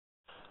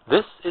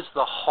This is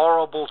the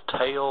horrible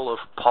tale of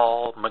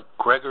Paul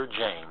McGregor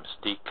James,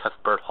 D.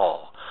 Cuthbert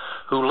Hall,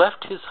 who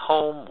left his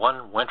home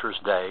one winter's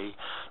day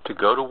to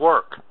go to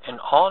work, and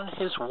on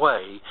his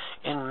way,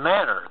 in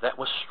manner that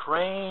was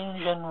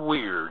strange and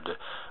weird,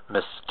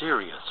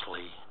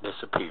 mysteriously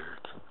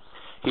disappeared.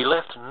 He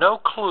left no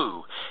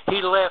clue,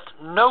 he left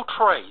no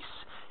trace,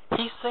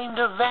 he seemed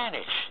to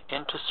vanish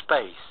into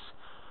space.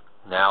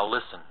 Now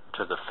listen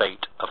to the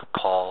fate of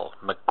Paul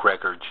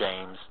McGregor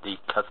James, D.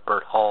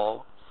 Cuthbert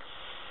Hall.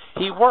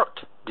 He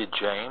worked, did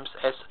James,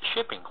 as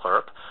shipping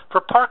clerk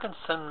for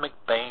Parkinson,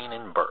 McBain,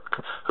 and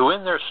Burke, who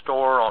in their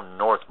store on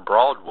North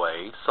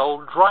Broadway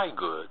sold dry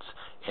goods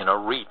in a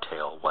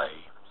retail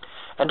way.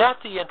 And at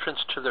the entrance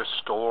to their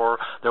store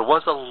there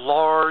was a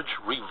large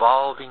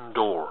revolving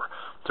door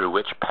through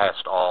which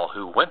passed all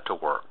who went to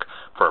work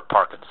for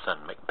Parkinson,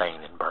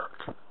 McBain, and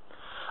Burke.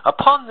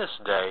 Upon this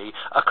day,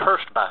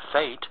 accursed by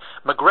fate,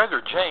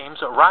 McGregor James,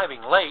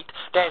 arriving late,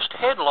 dashed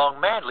headlong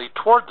madly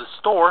toward the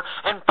store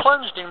and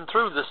plunged him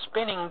through the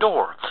spinning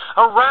door.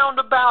 Around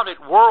about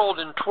it whirled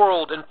and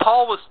twirled, and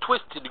Paul was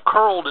twisted,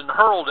 curled, and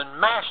hurled, and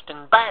mashed,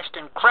 and bashed,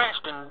 and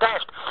crashed, and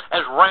dashed,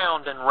 as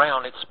round and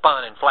round it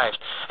spun and flashed.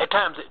 At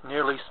times it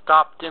nearly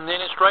stopped, and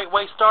then it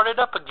straightway started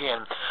up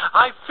again.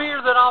 I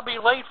fear that I'll be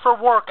late for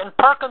work, and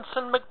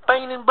Parkinson,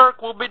 McBain, and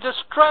Burke will be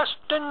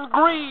distressed and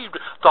grieved,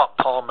 thought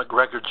Paul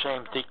McGregor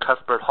James, D.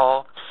 Cuthbert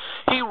Hall.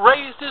 He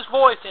raised his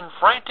voice in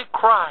frantic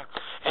cry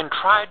and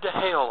tried to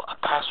hail a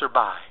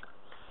passer-by.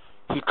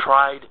 He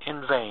tried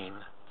in vain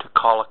to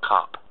call a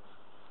cop,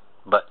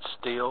 but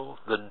still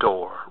the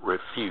door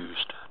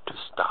refused to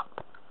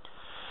stop.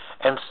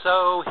 And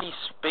so he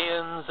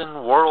spins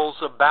and whirls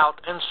about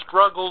and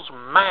struggles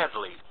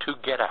madly to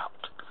get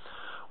out,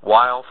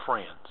 while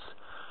friends,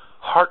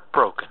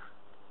 heartbroken,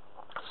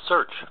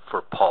 search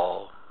for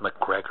Paul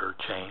McGregor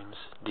James,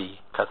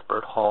 D.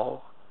 Cuthbert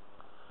Hall.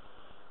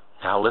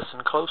 Now listen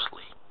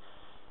closely.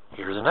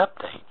 Here's an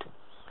update.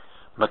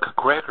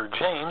 McGregor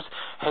James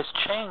has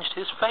changed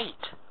his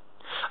fate.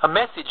 A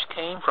message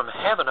came from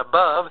heaven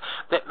above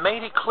that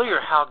made it clear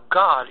how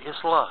God is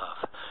love.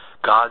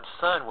 God's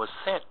Son was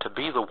sent to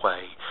be the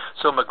way,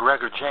 so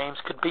McGregor James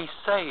could be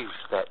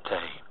saved that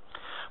day.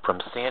 From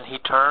sin he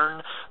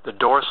turned, the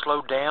door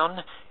slowed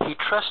down, he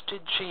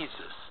trusted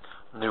Jesus,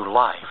 new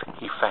life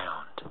he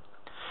found.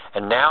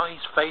 And now he's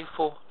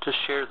faithful to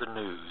share the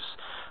news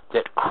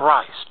that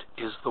Christ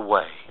is the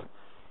way.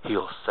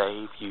 He'll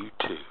save you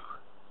too.